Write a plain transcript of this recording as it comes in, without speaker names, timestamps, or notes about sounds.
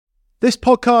This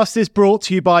podcast is brought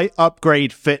to you by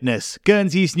Upgrade Fitness,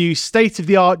 Guernsey's new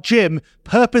state-of-the-art gym,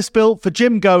 purpose-built for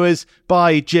gym goers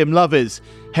by gym lovers.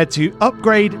 Head to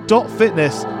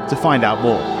upgrade.fitness to find out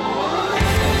more.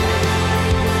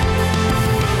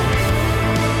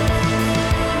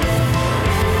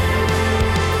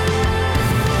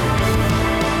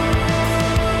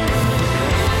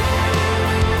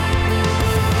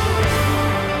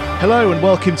 Hello and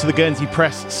welcome to the Guernsey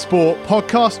Press Sport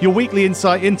Podcast, your weekly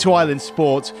insight into island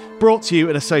sport, brought to you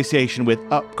in association with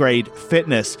Upgrade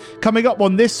Fitness. Coming up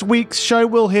on this week's show,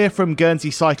 we'll hear from Guernsey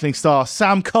cycling star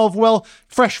Sam Culverwell,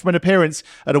 fresh from an appearance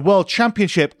at a World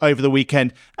Championship over the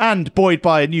weekend, and buoyed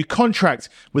by a new contract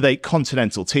with a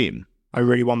continental team. I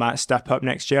really want that step up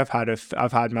next year.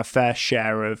 I've had my fair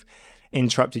share of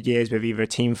interrupted years with either a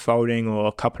team folding or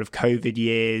a couple of COVID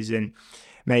years, and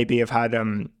maybe I've had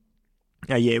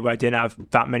a year where I didn't have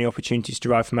that many opportunities to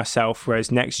ride for myself,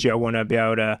 whereas next year I want to be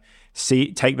able to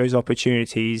take those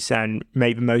opportunities and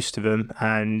make the most of them.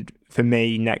 And for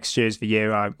me, next year's the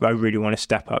year I really want to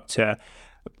step up to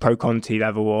Pro Conti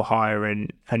level or higher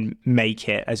and make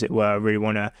it, as it were. I really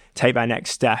want to take that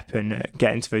next step and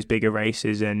get into those bigger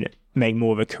races and make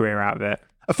more of a career out of it.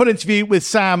 A full interview with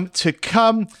Sam to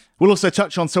come. We'll also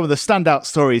touch on some of the standout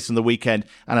stories from the weekend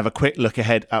and have a quick look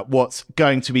ahead at what's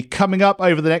going to be coming up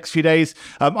over the next few days.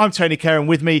 I'm Tony Kerr, and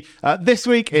with me this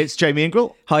week, it's Jamie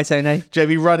Ingrell. Hi, Tony.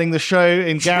 Jamie running the show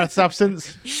in Gareth's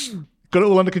absence. Got it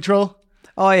all under control?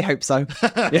 I hope so.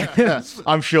 Yeah.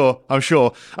 I'm sure.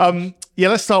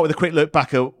 Let's start with a quick look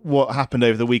back at what happened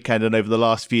over the weekend and over the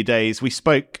last few days. We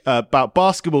spoke about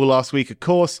basketball last week, of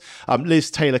course.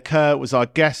 Liz Taylor-Kerr was our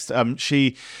guest.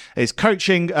 She is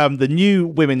coaching the new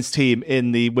women's team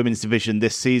in the women's division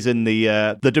this season,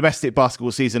 the domestic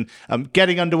basketball season,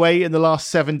 getting underway in the last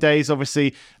 7 days,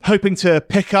 obviously hoping to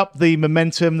pick up the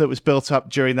momentum that was built up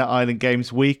during that Island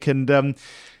Games week. And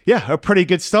a pretty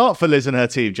good start for Liz and her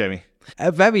team, Jamie.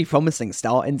 A very promising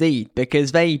start indeed,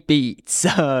 because they beat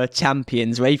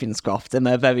champions Ravenscroft in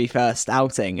their very first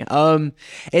outing.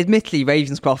 Admittedly,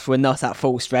 Ravenscroft were not at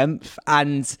full strength,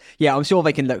 and I'm sure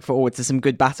they can look forward to some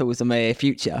good battles in the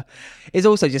future. It's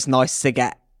also just nice to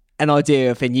get an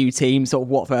idea of the new team, sort of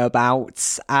what they're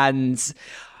about, and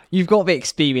you've got the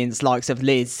experience likes of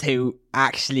Liz, who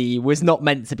actually was not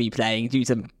meant to be playing due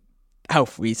to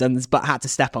health reasons, but had to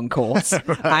step on court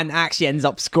right. And actually ends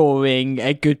up scoring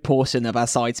a good portion of our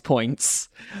side's points.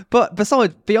 But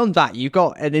beyond that, you've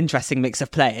got an interesting mix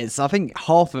of players. I think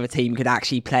half of the team could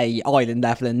actually play island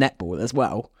level and netball as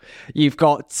well. You've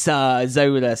got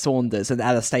Zola Saunders and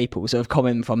Ella Staples, who have come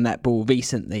in from netball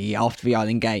recently after the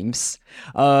Island Games.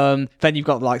 Then you've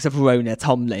got the likes of Rona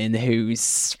Tomlin,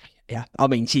 who's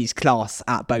she's class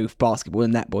at both basketball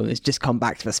and netball and has just come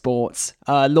back to the sports.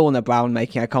 Lorna Brown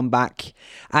making a comeback,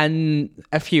 and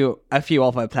a few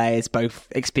other players, both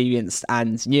experienced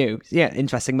and new.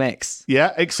 Interesting mix.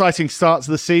 Yeah, exciting start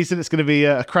to the season. It's going to be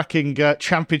a cracking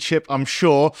championship, I'm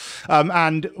sure.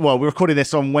 We're recording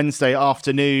this on Wednesday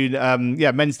afternoon.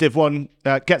 Men's Div 1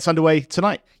 gets underway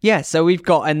tonight. Yeah, so we've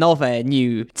got another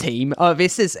new team.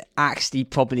 This is actually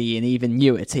probably an even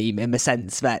newer team in the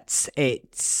sense that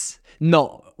it's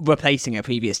not replacing a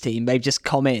previous team. They've just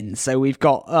come in. So we've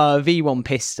got V1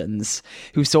 Pistons,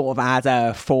 who sort of add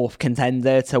a fourth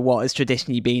contender to what has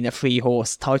traditionally been a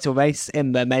 3-horse title race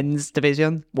in the men's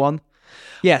division 1.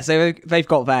 Yeah, so they've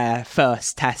got their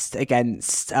first test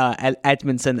against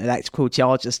Edmonton Electrical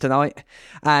Chargers tonight.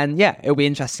 And it'll be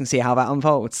interesting to see how that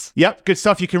unfolds. Yep, good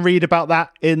stuff. You can read about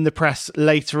that in the press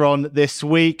later on this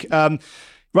week.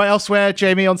 Right elsewhere,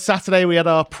 Jamie, on Saturday we had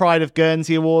our Pride of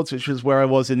Guernsey Awards, which was where I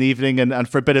was in the evening and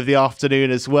for a bit of the afternoon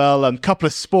as well. A couple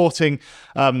of sporting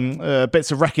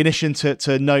bits of recognition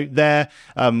to note there.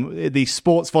 The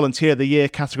Sports Volunteer of the Year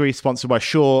category, sponsored by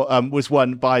Shaw, was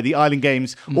won by the Island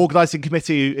Games Organising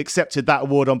Committee, who accepted that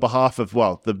award on behalf of,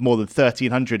 the more than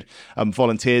 1,300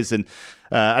 volunteers and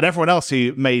everyone else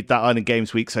who made that Island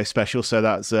Games week so special. So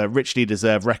that's richly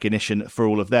deserved recognition for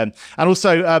all of them. And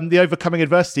also the Overcoming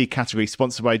Adversity category,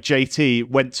 sponsored by JT,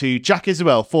 went to Jack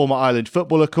Isabel, former Island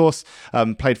footballer, of course,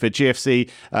 played for GFC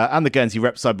and the Guernsey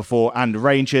rep side before, and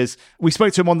Rangers. We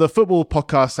spoke to him on the football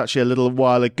podcast actually a little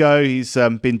while ago. He's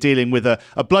been dealing with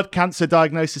a blood cancer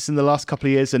diagnosis in the last couple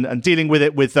of years and dealing with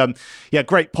it with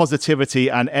great positivity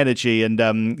and energy.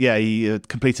 And he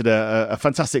completed a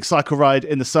fantastic cycle ride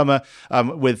in the summer.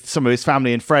 with some of his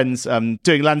family and friends,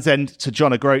 doing Land's End to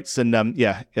John O'Groats, and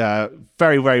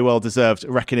very, very well deserved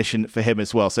recognition for him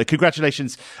as well. So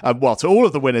congratulations, to all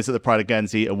of the winners at the Pride of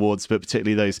Guernsey Awards, but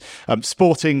particularly those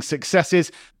sporting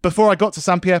successes. Before I got to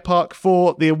St Pierre Park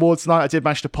for the awards night, I did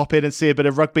manage to pop in and see a bit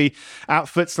of rugby at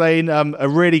Foots Lane. A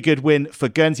really good win for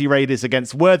Guernsey Raiders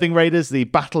against Worthing Raiders, the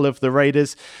Battle of the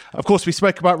Raiders. Of course, we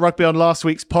spoke about rugby on last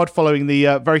week's pod following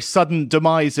the very sudden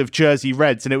demise of Jersey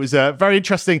Reds, and it was very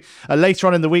interesting later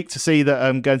on in the week to see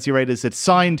that Guernsey Raiders had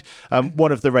signed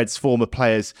one of the Reds' former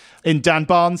players in Dan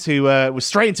Barnes, who was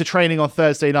straight into training on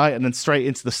Thursday night and then straight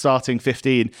into the starting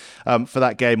 15 for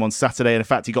that game on Saturday. And in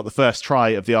fact, he got the first try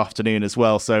of the afternoon as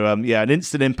well. So, an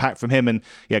instant impact from him. And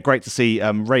great to see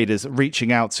Raiders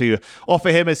reaching out to offer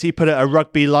him, as he put it, a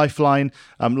rugby lifeline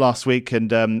last week. And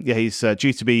he's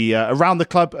due to be around the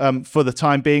club for the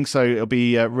time being. So it'll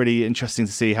be really interesting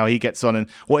to see how he gets on and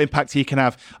what impact he can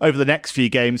have over the next few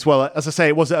games. Well, as I say,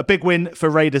 it was a big win for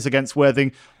Raiders against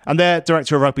Worthing. And their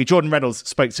director of rugby, Jordan Reynolds,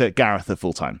 spoke to Gareth at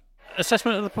full time.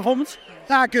 Assessment of the performance?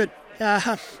 Good.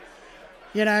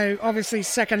 Obviously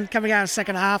coming out of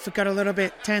second half, it got a little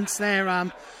bit tense there.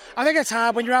 I think it's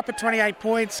hard when you're up at 28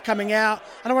 points coming out.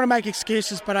 I don't want to make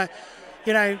excuses, but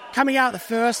coming out the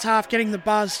first half, getting the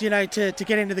buzz, to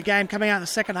get into the game, coming out the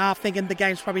second half thinking the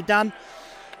game's probably done.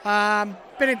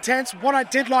 Bit intense. What I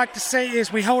did like to see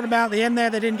is we held them out at the end there.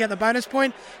 They didn't get the bonus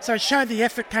point, so it showed the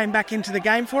effort came back into the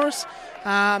game for us.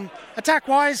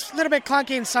 Attack-wise, a little bit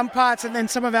clunky in some parts, and then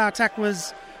some of our attack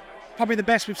was probably the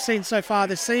best we've seen so far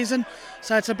this season.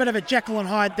 So it's a bit of a Jekyll and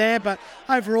Hyde there, but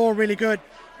overall really good.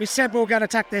 We said we were going to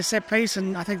attack their set piece,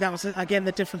 and I think that was, again,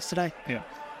 the difference today. Yeah.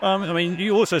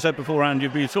 You also said beforehand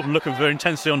you'd be sort of looking for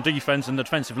intensity on defence and the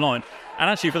defensive line. And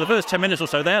actually, for the first 10 minutes or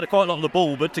so, they had quite a lot of the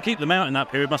ball, but to keep them out in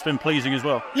that period must have been pleasing as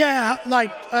well. Yeah,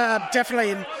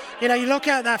 definitely. And, you look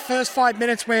at that first 5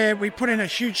 minutes where we put in a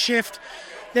huge shift.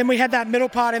 Then we had that middle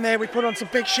part in there. We put on some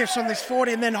big shifts on this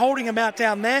 40 and then holding them out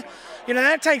down there.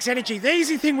 That takes energy. The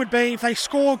easy thing would be if they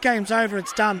score, game's over,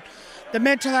 it's done. The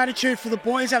mental attitude for the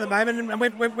boys at the moment, and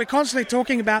we're constantly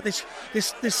talking about this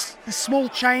small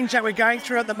change that we're going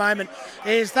through at the moment,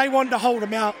 is they wanted to hold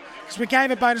them out. Because we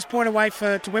gave a bonus point away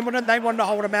to Wimbledon, they wanted to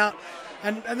hold them out.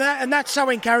 And that's so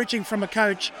encouraging from a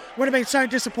coach. Would have been so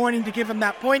disappointing to give them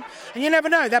that point. And you never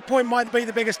know, that point might be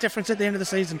the biggest difference at the end of the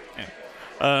season. Yeah.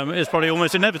 It's probably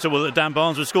almost inevitable that Dan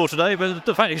Barnes would score today, but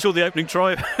the fact he saw the opening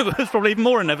try was probably even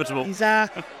more inevitable. He's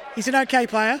an okay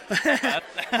player.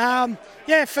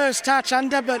 First touch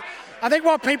under, but I think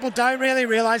what people don't really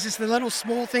realise is the little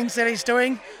small things that he's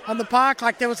doing on the park.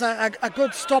 Like there was a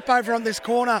good stop over on this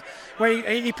corner where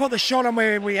he put the shot on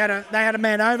where they had a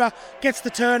man over, gets the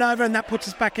turnover, and that puts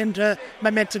us back into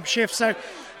momentum shift. So,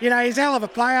 he's a hell of a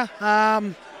player,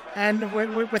 and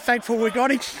we're thankful we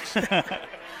got him.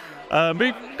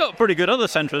 We've got a pretty good other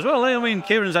centre as well.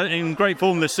 Kieran's in great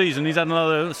form this season. He's had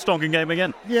another stonking game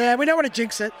again. Yeah, we don't want to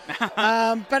jinx it.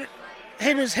 But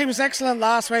he was excellent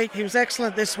last week. He was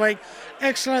excellent this week.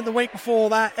 Excellent the week before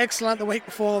that. Excellent the week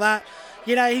before that.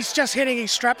 He's just hitting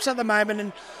his straps at the moment.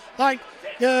 And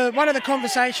one of the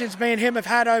conversations me and him have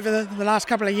had over the last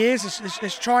couple of years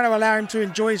is trying to allow him to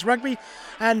enjoy his rugby.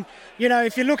 And,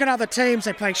 if you look at other teams,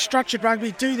 they play structured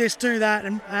rugby, do this, do that.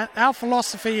 And our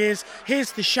philosophy is,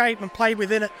 here's the shape and play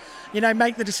within it,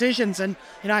 make the decisions. And,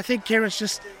 I think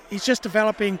Kieran's he's just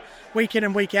developing week in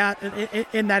and week out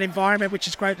in that environment, which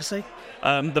is great to see.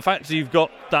 The fact that you've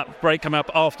got that break coming up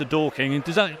after Dorking,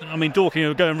 Dorking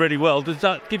are going really well. Does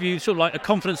that give you sort of like a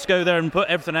confidence to go there and put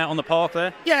everything out on the park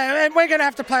there? Yeah, and we're going to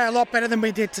have to play a lot better than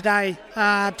we did today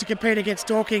to compete against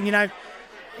Dorking.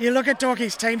 You look at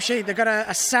Dorking's team sheet, they've got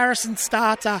a Saracen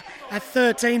starter at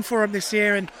 13 for them this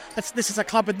year, and this is a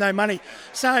club with no money.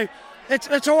 So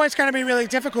it's always going to be really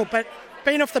difficult, but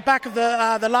being off the back of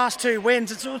the last two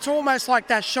wins, it's almost like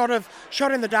that shot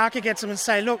in the dark against them and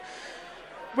say, look,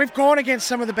 we've gone against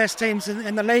some of the best teams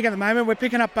in the league at the moment. We're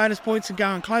picking up bonus points and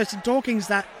going close. And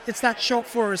Dorking's it's that shot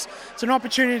for us. It's an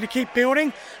opportunity to keep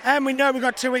building. And we know we've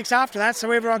got 2 weeks after that, so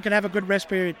everyone can have a good rest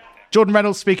period. Jordan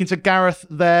Reynolds speaking to Gareth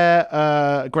there.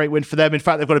 A great win for them. In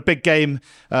fact, they've got a big game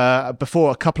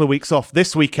before a couple of weeks off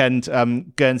this weekend.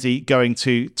 Guernsey going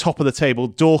to top of the table,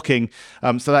 Dorking.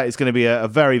 So that is going to be a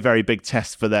very, very big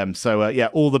test for them. So,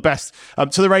 all the best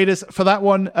to the Raiders for that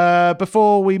one.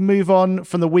 Before we move on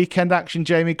from the weekend action,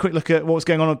 Jamie, quick look at what was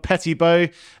going on at Petit Bow,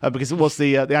 because it was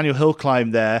the annual hill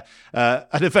climb there.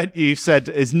 An event you said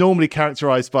is normally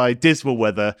characterised by dismal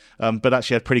weather, but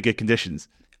actually had pretty good conditions.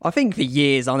 I think for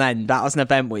years on end, that was an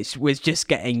event which was just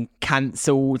getting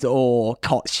cancelled or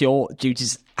cut short due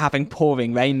to having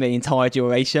pouring rain the entire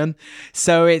duration.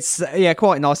 So it's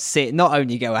quite nice to see it not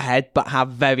only go ahead, but have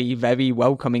very, very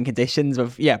welcoming conditions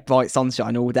with bright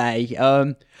sunshine all day,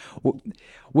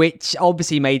 which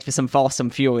obviously made for some fast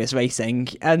and furious racing.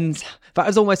 And that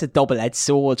was almost a double-edged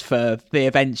sword for the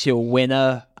eventual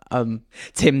winner,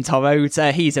 Tim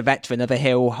Torrode. He's a veteran of the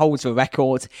hill, holds the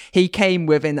record. He came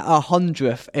within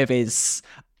 100th of his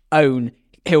own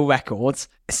hill record.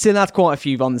 Still had quite a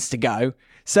few runs to go.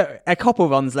 So a couple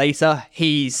runs later,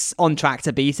 he's on track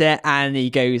to beat it, and he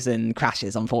goes and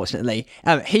crashes, unfortunately.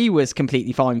 He was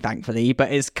completely fine, thankfully, but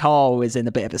his car was in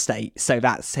a bit of a state, so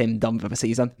that's him done for the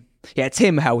season. Yeah,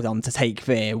 Tim held on to take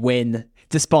the win,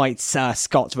 despite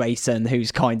Scott Rayson, who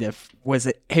was kind of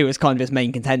his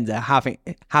main contender, having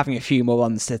a few more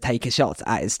runs to take a shot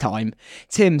at his time.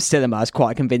 Tim still emerged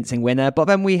quite a convincing winner, but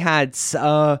then we had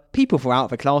people throughout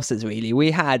the classes, really.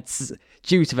 We had,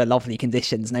 due to the lovely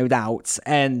conditions, no doubt,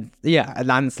 and a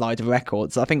landslide of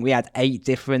records. I think we had 8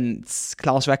 different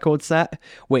class records set,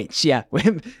 which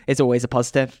is always a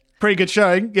positive. Pretty good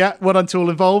showing. Yeah, well done to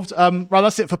all involved. Right,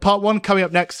 that's it for part 1. Coming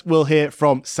up next, we'll hear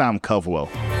from Sam Culverwell.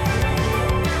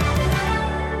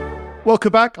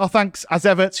 Welcome back. Our thanks, as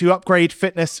ever, to Upgrade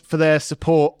Fitness for their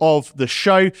support of the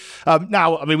show.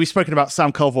 Now, I mean, we've spoken about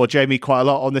Sam Culverwell, Jamie, quite a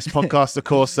lot on this podcast, of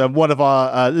course. One of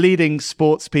our leading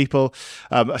sports people,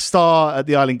 a star at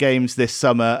the Island Games this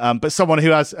summer, but someone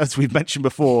who has, as we've mentioned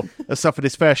before, has suffered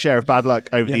his fair share of bad luck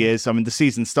over the years. I mean, the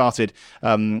season started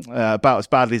about as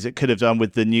badly as it could have done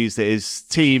with the news that his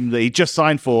team that he just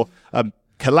signed for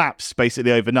collapsed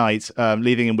basically overnight,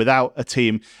 leaving him without a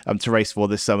team to race for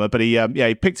this summer. But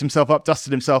he picked himself up,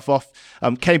 dusted himself off,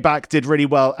 came back, did really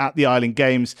well at the Island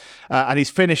Games, and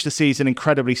he's finished the season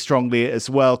incredibly strongly as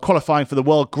well, qualifying for the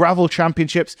World Gravel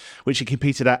Championships, which he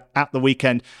competed at the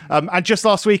weekend. And just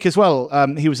last week as well,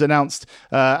 he was announced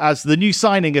as the new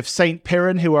signing of St.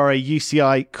 Piran, who are a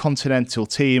UCI Continental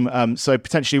team. So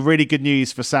potentially really good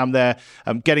news for Sam there,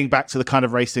 getting back to the kind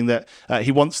of racing that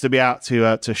he wants to be out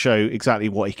to show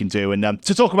exactly what he can do. And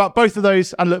to talk about both of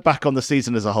those and look back on the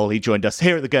season as a whole, he joined us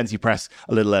here at the Guernsey Press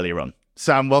a little earlier on.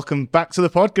 Sam, welcome back to the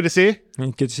pod. Good to see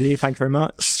you. Good to see you. Thank you very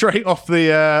much. Straight off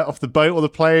the boat or the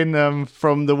plane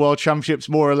from the World Championships,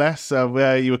 more or less,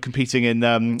 where you were competing in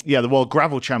the World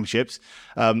Gravel Championships.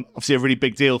 Obviously, a really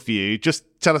big deal for you. Just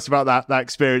tell us about that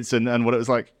experience and what it was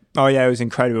like. Oh yeah, it was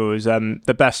incredible. It was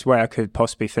the best way I could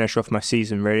possibly finish off my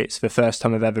season. Really, it's the first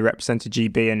time I've ever represented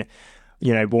GB and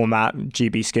worn that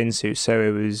GB skin suit. So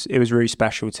it was really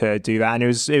special to do that, and it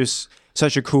was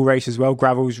such a cool race as well.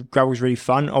 Gravel's really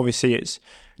fun. Obviously, it's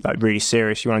like really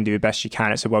serious. You want to do the best you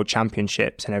can. It's a World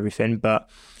Championships and everything, but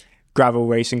gravel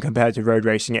racing compared to road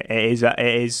racing, it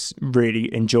is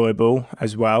really enjoyable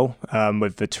as well.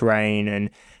 With the terrain,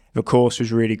 and the course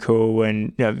was really cool,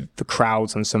 and the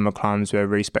crowds on some of the climbs were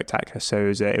really spectacular. So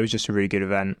it was just a really good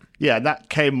event. Yeah, and that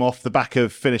came off the back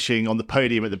of finishing on the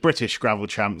podium at the British Gravel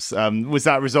Champs. Was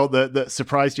that a result that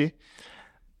surprised you?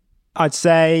 I'd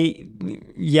say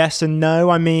yes and no.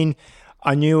 I mean,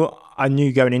 I knew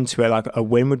going into it like a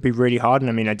win would be really hard,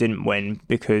 and I mean I didn't win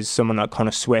because someone like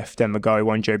Connor Swift and the guy who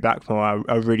won, Joe Blackmore,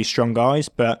 are really strong guys.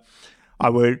 But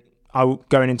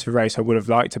going into the race, I would have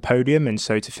liked a podium, and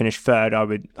so to finish third, I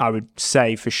would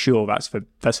say for sure that's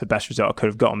the best result I could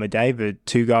have got on the day. The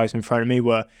 2 guys in front of me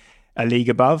were a league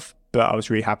above, but I was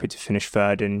really happy to finish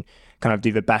third and kind of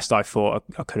do the best I thought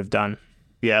I could have done.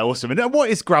 Yeah, awesome. And what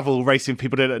is gravel racing?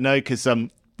 People don't know, because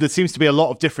there seems to be a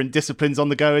lot of different disciplines on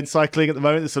the go in cycling at the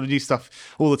moment. There's sort of new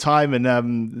stuff all the time,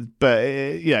 and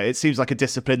it seems like a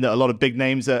discipline that a lot of big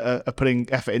names are putting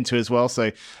effort into as well.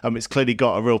 So it's clearly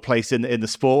got a real place in the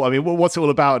sport. I mean, what's it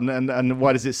all about, and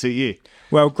why does it suit you?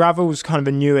 Well, gravel's kind of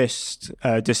the newest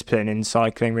discipline in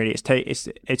cycling. Really,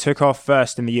 it took off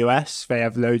first in the US. They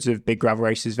have loads of big gravel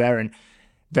races there, and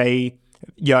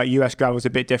US gravel is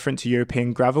a bit different to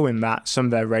European gravel in that some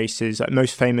of their races,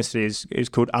 most famously, is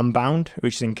called Unbound,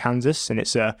 which is in Kansas, and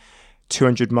it's a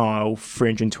 200-mile,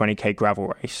 320k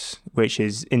gravel race, which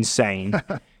is insane.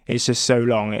 It's just so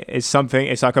long. It's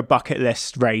like a bucket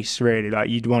list race, really. Like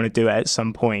you'd want to do it at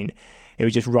some point. It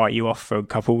would just write you off for a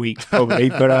couple of weeks, probably.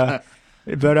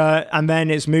 But and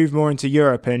then it's moved more into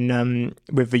Europe, and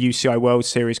with the UCI World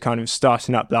Series kind of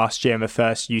starting up last year and the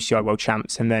first UCI World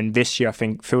Champs, and then this year I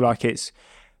feel like it's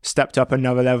stepped up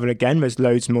another level again. There's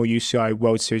loads more UCI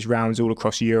World Series rounds all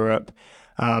across Europe,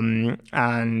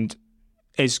 and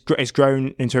it's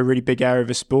grown into a really big area of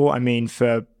the sport. I mean,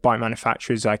 for bike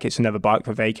manufacturers, like it's another bike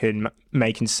that they can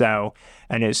make and sell,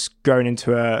 and it's grown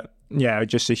into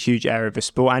just a huge area of the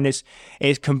sport, and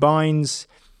it combines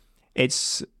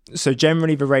So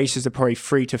generally the races are probably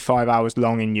 3 to 5 hours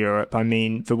long in Europe. I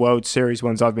mean, the World Series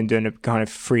ones I've been doing are kind of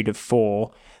 3 to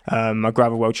 4. My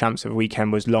gravel world champs of the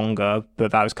weekend was longer,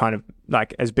 but that was kind of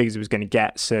like as big as it was going to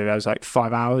get. So that was like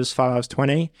 5 hours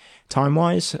 20 time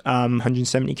wise,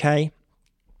 170k.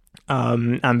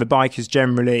 And the bike is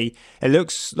generally, it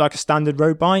looks like a standard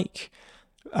road bike.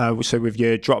 So with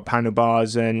your drop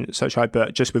handlebars and such like,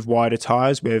 but just with wider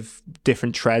tyres with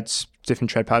different tread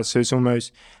pads. So it's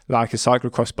almost like a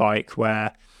cyclocross bike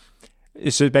where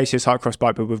it's basically a cyclocross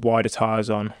bike but with wider tyres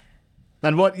on.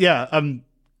 And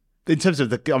in terms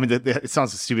of it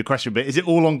sounds a stupid question, but is it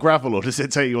all on gravel or does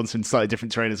it take you on some slightly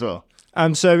different terrain as well?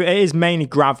 So it is mainly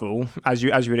gravel as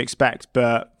you would expect,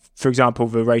 but for example,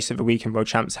 the race of the weekend World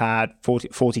Champs had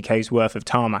 40k's worth of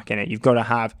tarmac in it. You've got to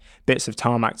have bits of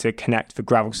tarmac to connect the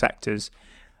gravel sectors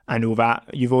and all that.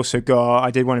 You've also got,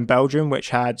 I did one in Belgium, which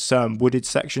had some wooded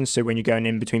sections. So when you're going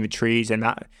in between the trees, and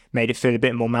that made it feel a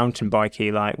bit more mountain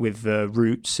bikey, like with the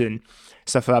roots and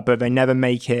stuff like that. But they never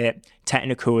make it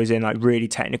technical, as in like really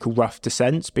technical rough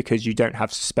descents, because you don't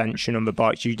have suspension on the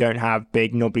bikes. You don't have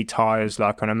big knobbly tires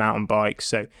like on a mountain bike.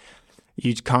 So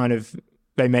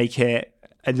they make it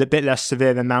a bit less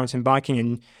severe than mountain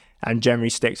biking and generally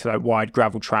stick to like wide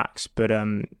gravel tracks, but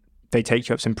they take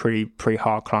you up some pretty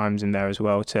hard climbs in there as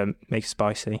well to make it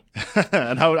spicy.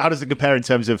 And how does it compare in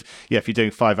terms of if you're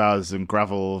doing 5 hours in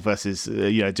gravel versus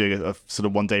doing a sort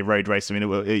of 1 day road race? I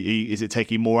mean, is it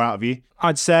taking more out of you?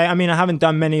 I'd say, I haven't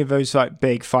done many of those like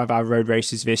big 5 hour road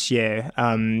races this year.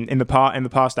 In the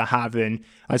past I have, and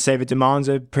I'd say the demands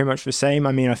are pretty much the same.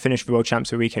 I finished the World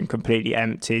Champs weekend completely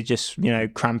empty, just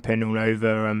cramping all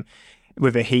over.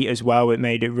 With the heat as well, it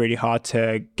made it really hard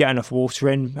to get enough water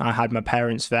in. I had my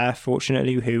parents there,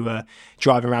 fortunately, who were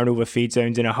driving around all the feed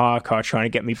zones in a hire car trying to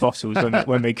get me bottles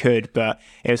when they could. But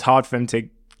it was hard for them to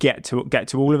get to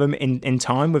all of them in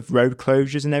time with road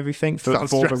closures and everything for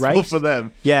the race. For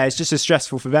them. Yeah, it's just as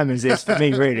stressful for them as it is for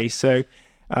me, really. So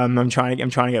I'm trying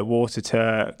to get water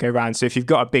to go around. So if you've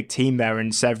got a big team there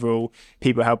and several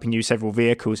people helping you, several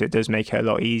vehicles, it does make it a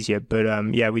lot easier. But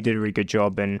we did a really good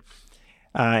job. And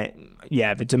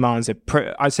the demands are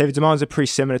I'd say the demands are pretty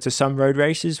similar to some road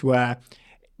races where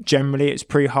generally it's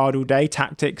pretty hard all day.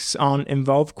 Tactics aren't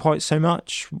involved quite so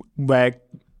much, where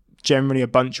generally a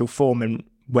bunch will form, and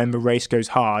when the race goes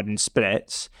hard and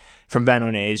splits, from then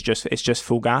on it's just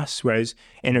full gas. Whereas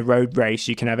in a road race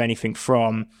you can have anything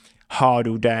from hard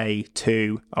all day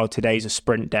to today's a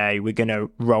sprint day, we're gonna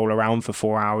roll around for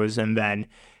 4 hours and then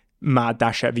mad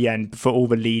dash at the end for all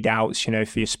the lead outs,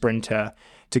 for your sprinter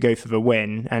to go for the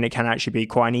win. And it can actually be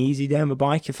quite an easy day on the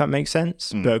bike, if that makes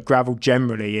sense. But gravel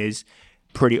generally is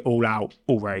pretty all out,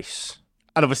 all race.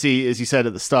 And obviously, as you said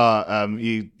at the start,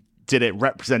 you did it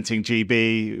representing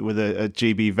GB with a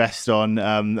GB vest on.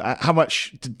 How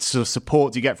much sort of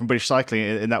support do you get from British Cycling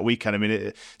in that weekend?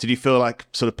 Did you feel like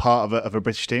sort of part of a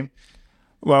British team?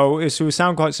 Well, it will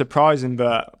sound quite surprising,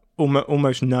 but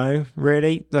almost no,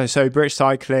 really. So British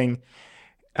Cycling,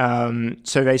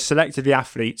 so they selected the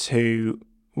athletes who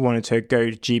wanted to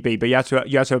go to GB, but you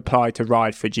had to apply to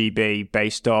ride for GB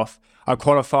based off. I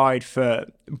qualified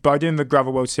by doing the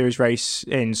Gravel World Series race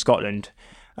in Scotland.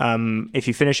 If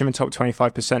you finish in the top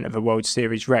 25% of a World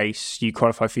Series race, you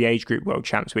qualify for the age group World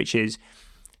Champs, which is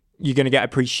you're going to get a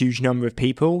pretty huge number of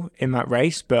people in that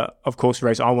race. But of course, the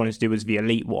race I wanted to do was the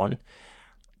elite one.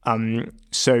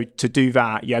 So to do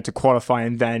that, you had to qualify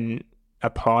and then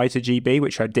apply to GB,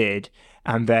 which I did,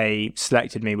 and they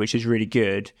selected me, which is really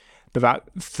good. But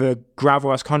that for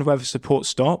gravel, that's kind of where the support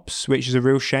stops, which is a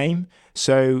real shame.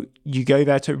 So you go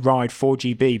there to ride for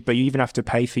GB, but you even have to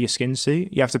pay for your skin suit.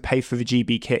 You have to pay for the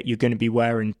GB kit you're going to be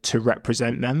wearing to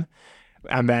represent them.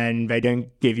 And then they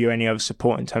don't give you any other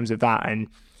support in terms of that. And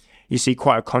you see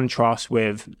quite a contrast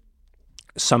with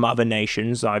some other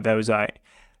nations. Like there was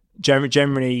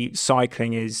generally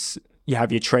cycling is, you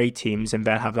have your trade teams and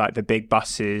they'll have like the big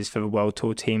buses for the World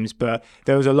Tour teams. But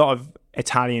there was a lot of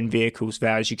Italian vehicles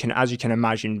there, as you can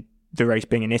imagine, the race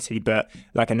being in Italy, but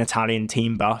like an Italian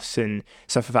team bus and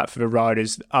stuff like that for the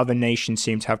riders. Other nations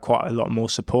seem to have quite a lot more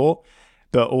support,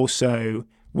 but also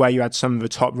where you had some of the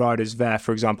top riders there,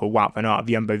 for example, Wout van Aert of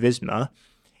Jumbo-Visma,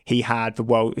 he had the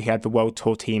World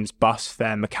Tour team's bus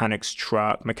there, mechanics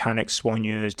truck, mechanics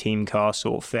soigneurs team car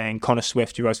sort of thing. Connor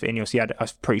Swift, who rides for Ineos, I'm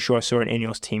pretty sure I saw an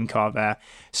Ineos team car there.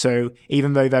 So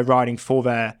even though they're riding for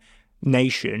their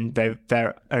nation,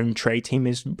 their own trade team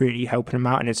is really helping them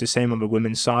out, and it's the same on the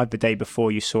women's side. The day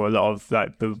before, you saw a lot of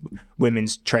like the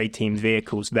women's trade team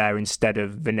vehicles there instead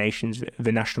of the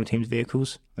national team's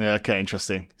vehicles. Yeah, okay,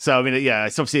 interesting. So I mean,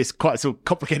 it's quite a sort of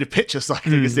complicated picture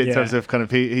cycling, isn't it, in terms of kind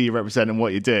of who you represent and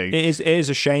what you're doing. It is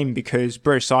a shame because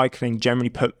British Cycling generally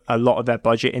put a lot of their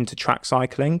budget into track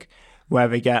cycling, where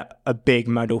they get a big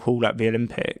medal haul at the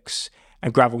Olympics,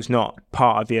 and gravel's not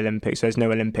part of the Olympics. There's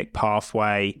no Olympic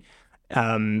pathway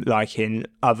like in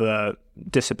other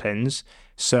disciplines.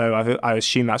 So I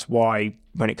assume that's why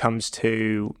when it comes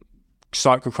to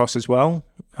cyclocross as well,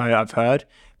 I've heard,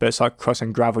 but cyclocross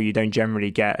and gravel, you don't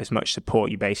generally get as much support.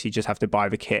 You basically just have to buy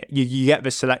the kit. You get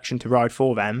the selection to ride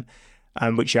for them,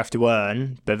 which you have to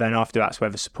earn, but then after that's where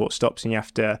the support stops, and you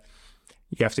have to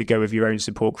go with your own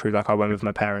support crew, like I went with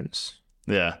my parents.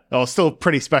 Yeah. Oh, still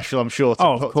pretty special, I'm sure,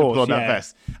 to put on that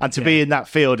vest. And to be in that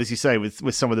field, as you say,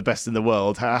 with some of the best in the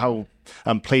world. How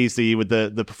pleased are you with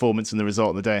the performance and the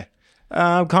result of the day?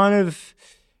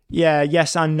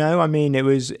 Yes and no. I mean, it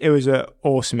was an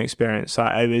awesome experience.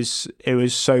 It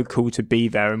was so cool to be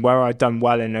there. And where I'd done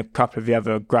well in a couple of the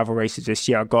other gravel races this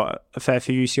year, I got a fair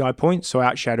few UCI points. So I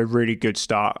actually had a really good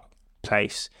start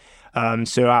place.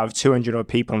 So out of 200 odd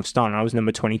people on starting, I was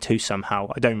number 22 somehow.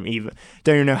 I don't even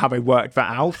know how they worked that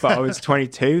out, but I was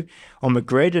 22 on the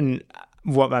grid, and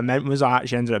what that meant was I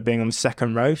actually ended up being on the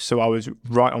second row. So I was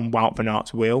right on Wout van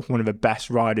Aert's wheel, one of the best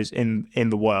riders in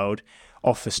the world,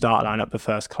 off the start line up the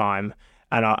first climb,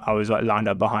 and I was like lined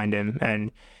up behind him, and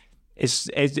it's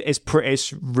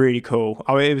really cool.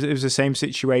 It was the same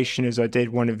situation as I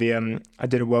did I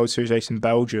did a World Series race in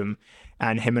Belgium.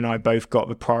 And him and I both got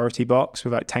the priority box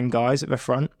with like 10 guys at the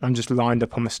front. I'm just lined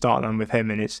up on the start line with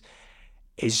him, and it's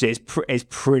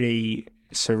pretty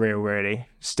surreal, really.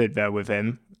 Stood there with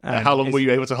him. How long were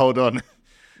you able to hold on?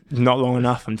 Not long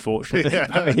enough, unfortunately.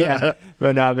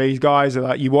 But these guys are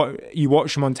like, you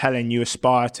watch them on telly, and you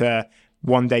aspire to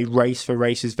one day race for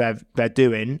races they're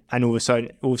doing, and all of a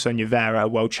sudden you're there at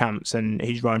World Champs, and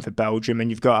he's riding for Belgium, and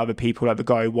you've got other people like the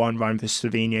guy who won riding for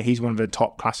Slovenia. He's one of the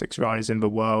top classics riders in the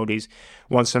world. He's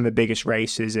won some of the biggest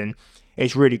races, and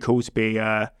it's really cool to be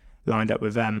lined up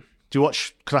with them. Do you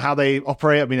watch kind of how they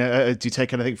operate? I mean, do you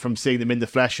take anything from seeing them in the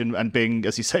flesh and being,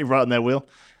 as you say, right on their wheel?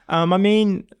 I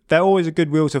mean, they're always a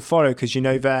good wheel to follow because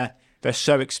they're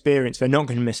so experienced. They're not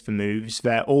going to miss the moves.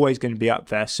 They're always going to be up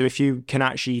there. So if you can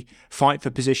actually fight for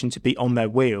position to be on their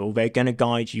wheel, they're going to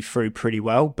guide you through pretty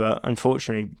well. But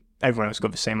unfortunately, everyone else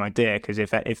got the same idea, because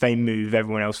if they move,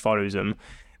 everyone else follows them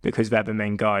because they're the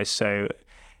main guys. So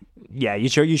yeah,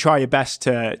 you try your best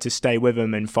to stay with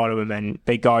them and follow them, and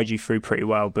they guide you through pretty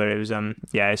well. But it was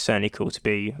it's certainly cool to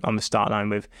be on the start line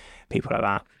with people like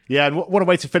that. Yeah, and what a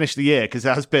way to finish the year, because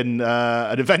it has been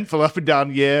an eventful up and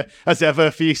down year as ever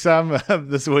for you, Sam.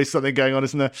 There's always something going on,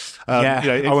 isn't there?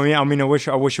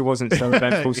 I wish it wasn't so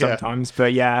eventful sometimes,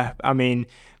 but yeah, I mean,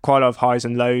 quite a lot of highs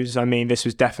and lows. I mean, this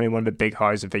was definitely one of the big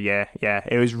highs of the year. Yeah,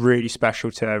 it was really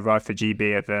special to ride for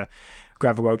GB at the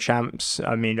Gravel World Champs.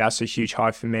 I mean, that's a huge high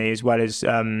for me, as well as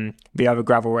the other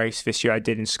gravel race this year I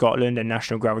did in Scotland, and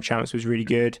National Gravel Champs was really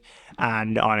good,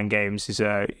 and Island Games is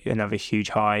another huge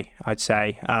high, I'd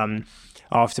say.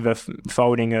 After the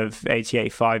folding of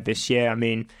 8085 this year, I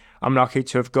mean, I'm lucky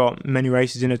to have got many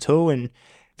races in at all, and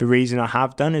the reason I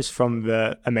have done is from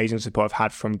the amazing support I've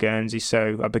had from Guernsey.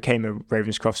 So I became a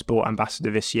Ravenscroft Sport Ambassador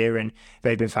this year, and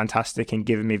they've been fantastic in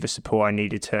giving me the support I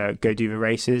needed to go do the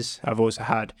races. I've also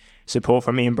had support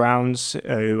from Ian Browns,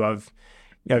 who have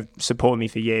supported me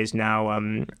for years now,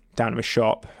 down at the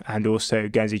shop, and also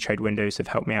Guernsey Trade Windows have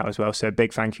helped me out as well. So a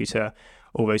big thank you to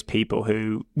all those people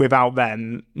who, without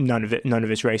them, none of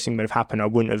this racing would have happened. I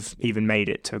wouldn't have even made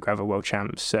it to Gravel World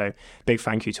Champs. So big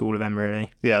thank you to all of them,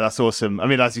 really. Yeah, that's awesome. I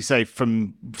mean, as you say,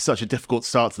 from such a difficult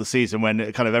start to the season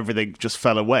when kind of everything just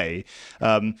fell away,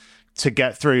 to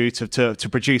get through to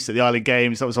produce at the Island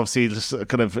Games, that was obviously just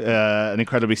kind of an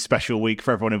incredibly special week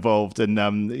for everyone involved, and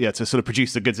to sort of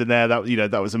produce the goods in there,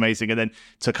 that was amazing. And then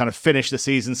to kind of finish the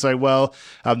season so well,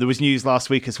 there was news last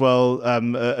week as well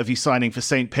of you signing for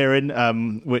St.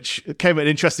 Piran, which came at an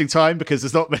interesting time because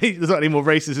there's not any more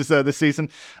races this season.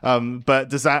 But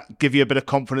does that give you a bit of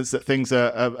confidence that things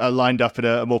are lined up in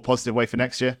a more positive way for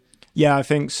next year? Yeah, I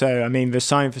think so. I mean, the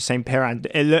sign for St. Piran,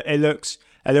 it looks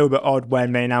a little bit odd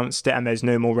when they announced it and there's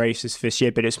no more races for this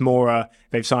year, but it's more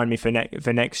they've signed me for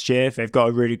next year. They've got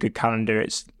a really good calendar.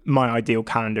 It's my ideal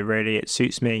calendar, really. It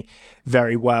suits me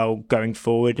very well going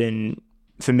forward, and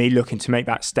for me looking to make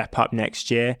that step up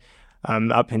next year,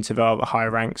 up into the higher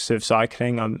ranks of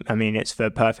cycling. I mean, it's the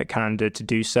perfect calendar to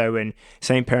do so. And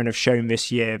St. Piran have shown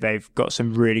this year they've got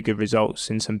some really good results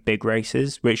in some big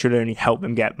races, which will only help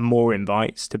them get more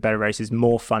invites to better races,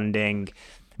 more funding,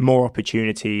 more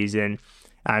opportunities, and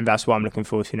that's what I'm looking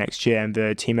forward to next year. And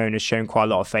the team owner's shown quite a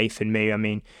lot of faith in me. I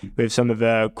mean, with some of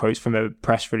the quotes from a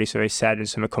press release that they said and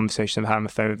some of the conversations I've had on the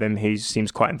phone with him, he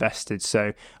seems quite invested.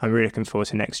 So I'm really looking forward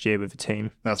to next year with the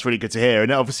team. That's really good to hear.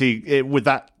 And obviously, with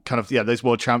that kind of, those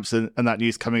world champs and that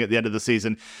news coming at the end of the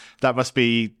season, that must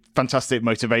be fantastic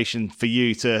motivation for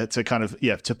you to kind of,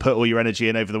 to put all your energy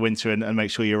in over the winter and make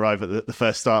sure you arrive at the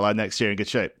first start line next year in good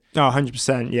shape. Oh,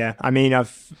 100%, yeah. I mean,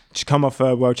 I've just come off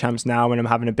a World Champs now and I'm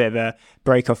having a bit of a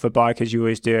break off the bike, as you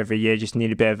always do every year. Just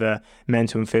need a bit of a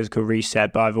mental and physical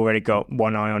reset, but I've already got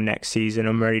one eye on next season.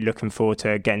 I'm really looking forward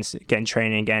to getting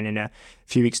training again in a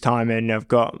few weeks' time, and I've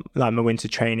got my winter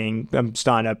training. I'm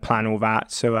starting to plan all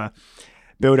that. So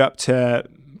build up to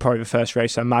probably the first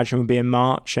race I imagine will be in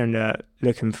March, and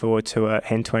looking forward to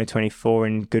hitting 2024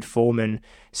 in good form and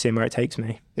seeing where it takes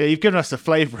me. Yeah, you've given us a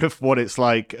flavour of what it's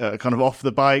like kind of off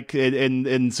the bike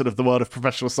in sort of the world of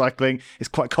professional cycling. It's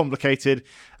quite complicated.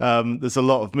 There's a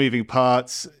lot of moving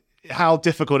parts. How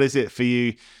difficult is it for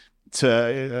you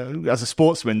to, as a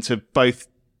sportsman, to both,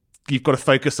 you've got to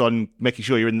focus on making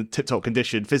sure you're in the tip-top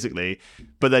condition physically,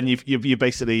 but then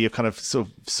you're kind of sort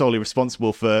of solely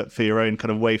responsible for your own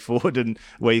kind of way forward and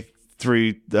way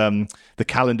through the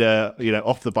calendar,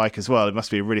 off the bike as well. It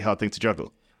must be a really hard thing to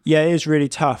juggle. Yeah, it is really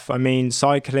tough. I mean,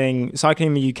 cycling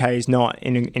in the UK is not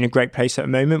in a great place at the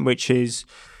moment, which is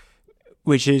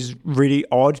really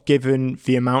odd given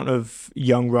the amount of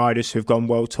young riders who've gone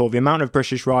World Tour, the amount of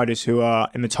British riders who are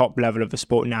in the top level of the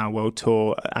sport now, World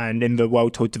Tour, and in the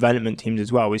World Tour development teams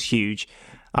as well, is huge.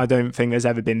 I don't think there's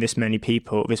ever been this many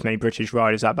British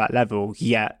riders at that level,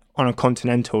 yet on a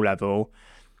continental level,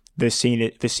 the scene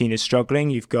is struggling.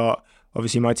 You've got,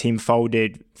 obviously, my team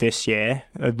folded this year.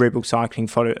 Ribble Cycling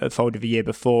folded the year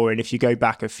before. And if you go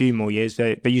back a few more years,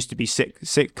 there used to be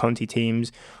six Conti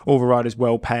teams, all the riders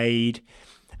well paid.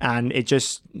 And it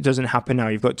just doesn't happen now.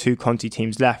 You've got 2 Conti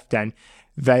teams left. And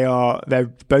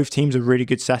both teams are really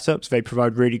good setups. They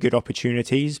provide really good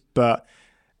opportunities. But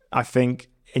I think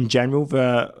in general,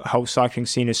 the whole cycling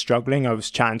scene is struggling. I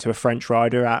was chatting to a French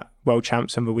rider at World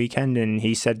Champs on the weekend, and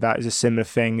he said that is a similar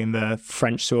thing in the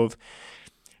French sort of.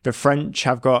 The French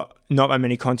have got not that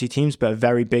many Conti teams, but a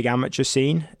very big amateur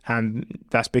scene. And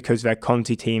that's because their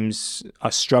Conti teams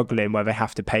are struggling where they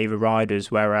have to pay the riders,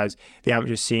 whereas the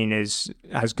amateur scene has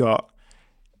got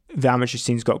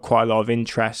quite a lot of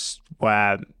interest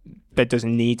where there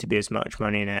doesn't need to be as much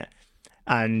money in it.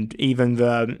 And even some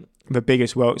of the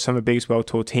biggest World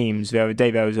Tour teams, the other day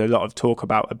there was a lot of talk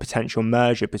about a potential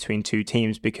merger between 2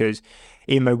 teams, because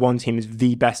even though one team is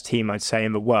the best team, I'd say,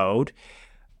 in the world,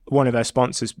 one of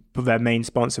their main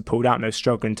sponsor pulled out and they're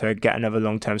struggling to get another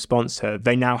long-term sponsor.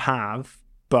 They now have,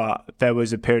 but there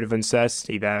was a period of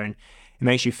uncertainty there, and it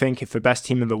makes you think, if the best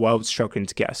team in the world is struggling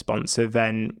to get a sponsor,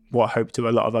 then what hope do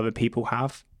a lot of other people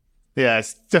have? Yeah,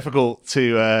 it's difficult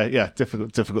to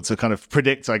kind of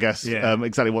predict, I guess,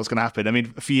 exactly what's going to happen. I mean,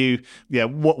 for you,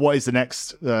 what is the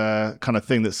next kind of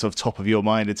thing that's sort of top of your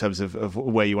mind in terms of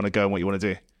where you want to go and what you want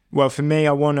to do? Well, for me,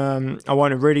 I want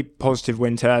a really positive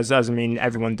winter, as I mean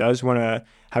everyone does. Want to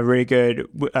have a really good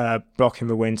block in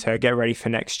the winter, get ready for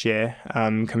next year,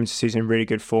 come into season in really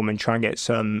good form, and try and get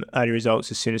some early results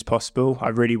as soon as possible. I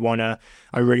really want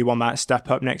that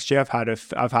step up next year.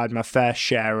 I've had my fair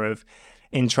share of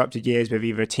interrupted years with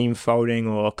either a team folding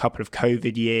or a couple of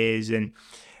COVID years, and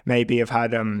maybe I've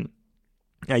had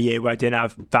a year where I didn't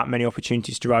have that many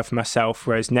opportunities to ride for myself,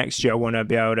 whereas next year I want to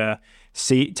be able to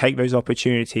take those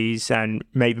opportunities and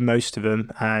make the most of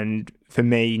them. And for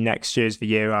me, next year's the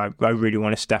year I really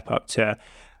want to step up to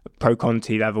Pro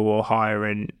Conti level or higher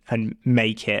and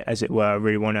make it, as it were. I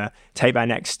really want to take that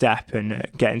next step and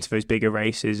get into those bigger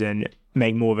races and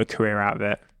make more of a career out of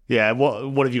it. Yeah,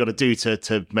 what have you got to do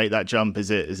to make that jump? Is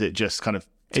it just kind of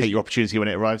take your opportunity when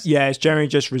it arrives? Yeah, it's generally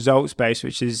just results based,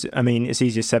 which is, I mean, it's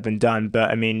easier said than done.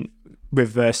 But I mean,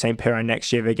 with St. Piran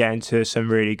next year, they get into some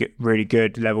really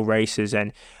good level races,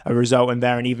 and a result in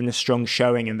there, and even a strong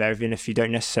showing in there, even if you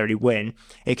don't necessarily win,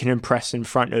 it can impress in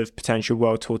front of potential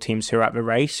World Tour teams who are at the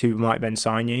race, who might then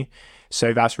sign you.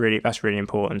 So that's really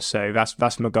important. So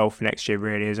that's my goal for next year.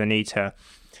 Really, is I need to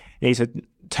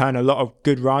turn a lot of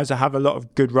good rides. I have a lot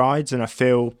of good rides, and I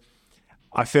feel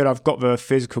I've got the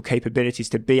physical capabilities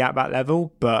to be at that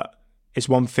level. But it's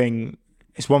one thing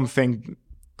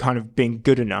kind of being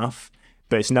good enough,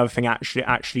 but it's another thing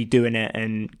actually doing it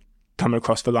and coming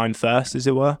across the line first, as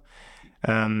it were.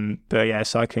 But yeah,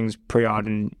 cycling's pretty hard,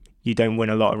 and you don't win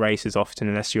a lot of races often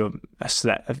unless you're a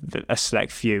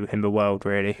select few in the world,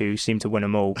 really, who seem to win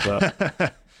them all.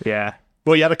 But yeah.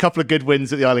 Well, you had a couple of good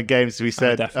wins at the Island Games, we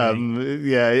said.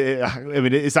 Definitely. I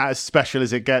mean, is that as special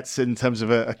as it gets in terms of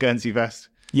a Guernsey vest?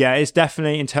 Yeah, it's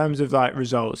definitely, in terms of like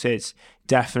results, it's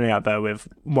definitely up there with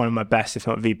one of my best, if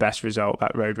not the best result,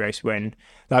 that road race win.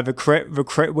 Like the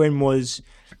crit win was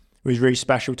really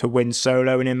special to win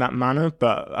solo and in that manner,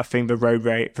 but I think the road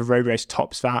race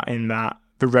tops that, in that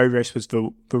the road race was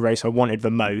the race I wanted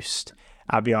the most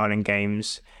at the Island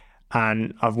Games,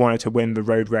 and I've wanted to win the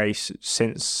road race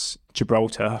since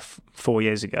Gibraltar 4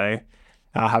 years ago.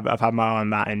 I've had my eye on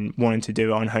that and wanting to do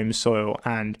it on home soil,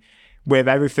 and with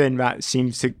everything that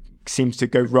seems to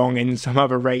go wrong in some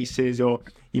other races, or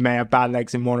you may have bad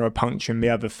legs in one or a puncture in the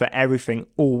other, for everything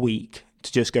all week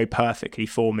to just go perfectly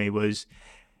for me was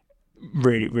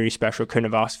really, really special.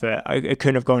 Couldn't have asked for it. It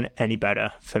couldn't have gone any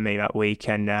better for me that week.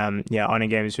 And Island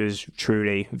Games was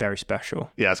truly very special.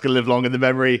 Yeah, it's going to live long in the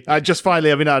memory. Just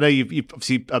finally, I mean, I know you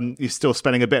obviously you're still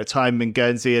spending a bit of time in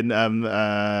Guernsey, and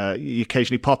you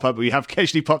occasionally pop up, but you have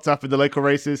occasionally popped up in the local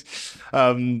races.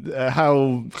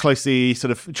 How closely sort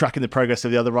of tracking the progress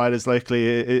of the other riders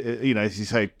locally? You know, as you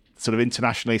say, sort of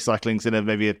internationally, cycling's in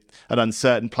an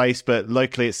uncertain place, but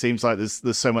locally it seems like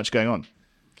there's so much going on.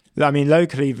 I mean,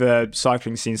 locally, the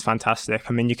cycling scene's fantastic.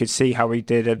 I mean, you could see how we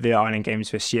did at the Island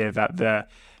Games this year, that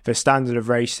the standard of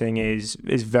racing is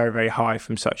very, very high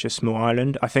from such a small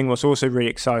island. I think what's also really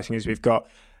exciting is we've got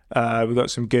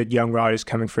some good young riders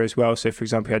coming through as well. So, for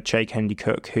example, we had Jake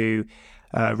Hendy-Cook, who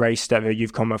raced at the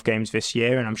Youth Commonwealth Games this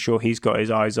year, and I'm sure he's got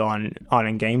his eyes on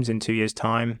Island Games in 2 years'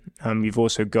 time. You've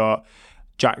also got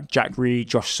Jack Reed,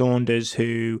 Josh Saunders,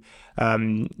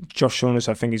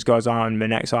 I think he's got his eye on the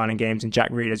next Island Games, and Jack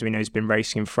Reed, as we know, has been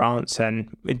racing in France,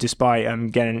 and despite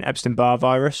getting Epstein-Barr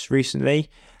virus recently,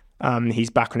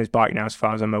 he's back on his bike now, as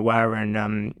far as I'm aware,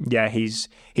 and he's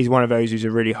one of those who's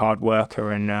a really hard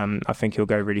worker, and I think he'll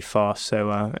go really fast,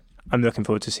 so I'm looking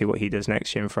forward to see what he does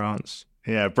next year in France.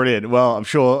 Yeah, brilliant. Well, I'm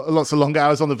sure lots of long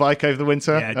hours on the bike over the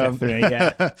winter. Yeah, definitely,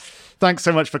 yeah. Thanks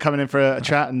so much for coming in for a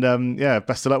chat, and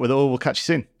best of luck with it all. We'll catch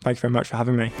you soon. Thank you very much for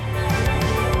having me.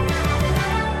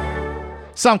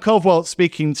 Sam Culverwell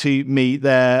speaking to me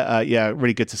there.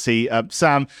 Really good to see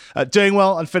Sam doing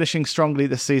well and finishing strongly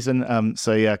this season.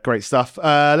 Great stuff.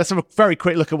 Let's have a very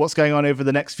quick look at what's going on over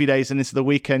the next few days and into the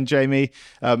weekend, Jamie.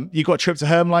 You got a trip to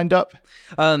Herm lined up?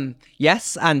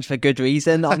 Yes, and for good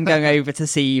reason. I'm going over to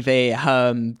see the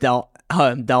Herm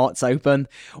Darts Open,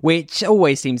 which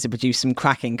always seems to produce some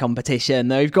cracking competition.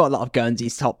 They've got a lot of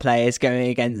Guernsey's top players going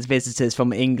against visitors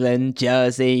from England,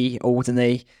 Jersey,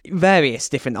 Alderney, various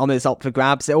different honours up for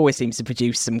grabs. It always seems to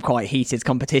produce some quite heated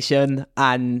competition,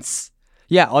 and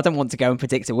I don't want to go and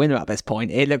predict a winner at this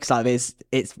point. It looks like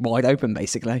it's wide open,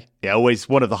 basically. Yeah, always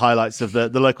one of the highlights of the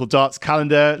local darts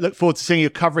calendar. Look forward to seeing your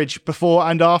coverage before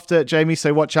and after, Jamie,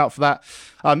 so watch out for that.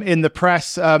 In the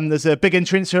press, there's a big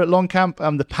interinsula at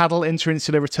Longcamp. The paddle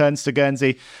interinsula returns to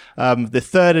Guernsey. The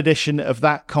third edition of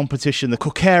that competition, the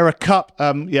Corquera Cup.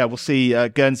 We'll see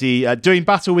Guernsey doing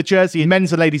battle with Jersey in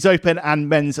Men's and Ladies Open and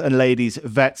Men's and Ladies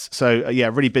Vets. So,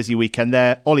 really busy weekend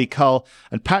there. Ollie Cull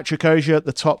and Patrick Osier,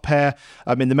 the top pair.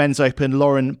 In the Men's Open,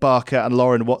 Lauren Barker and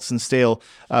Lauren Watson-Steele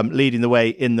leading the way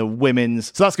in the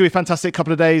Women's. So that's going to be a fantastic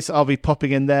couple of days. I'll be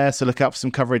popping in there, so look out for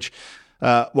some coverage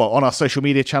on our social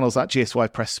media channels at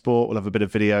GSY Press Sport. We'll have a bit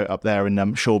of video up there, and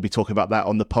I'm sure we'll be talking about that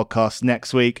on the podcast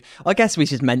next week. I guess we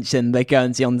should mention the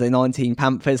Guernsey Under-19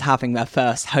 Panthers having their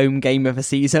first home game of the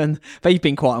season. They've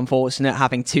been quite unfortunate,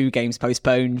 having 2 games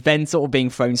postponed, then sort of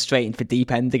being thrown straight into the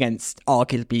deep end against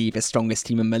arguably the strongest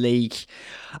team in the league.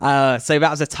 So that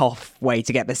was a tough way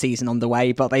to get the season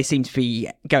underway, but they seem to be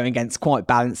going against quite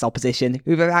balanced opposition,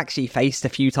 who they've actually faced a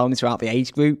few times throughout the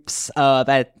age groups.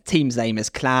 Their team's name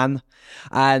is Clan.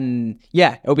 And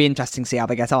it'll be interesting to see how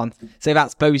they get on. So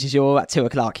that's Beausejour at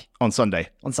 2:00 on Sunday.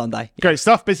 Great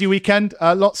stuff. Busy weekend.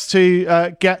 Lots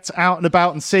to get out and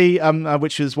about and see,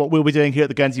 which is what we'll be doing here at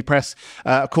the Guernsey Press.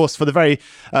 Of course, for the very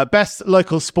best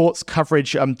local sports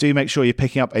coverage, do make sure you're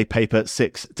picking up a paper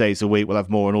 6 days a week. We'll have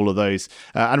more on all of those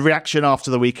and reaction after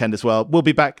the weekend as well. We'll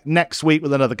be back next week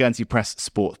with another Guernsey Press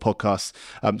sports podcast.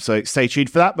 So stay tuned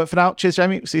for that. But for now, cheers,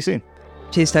 Jamie. See you soon.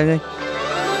 Cheers, Tony.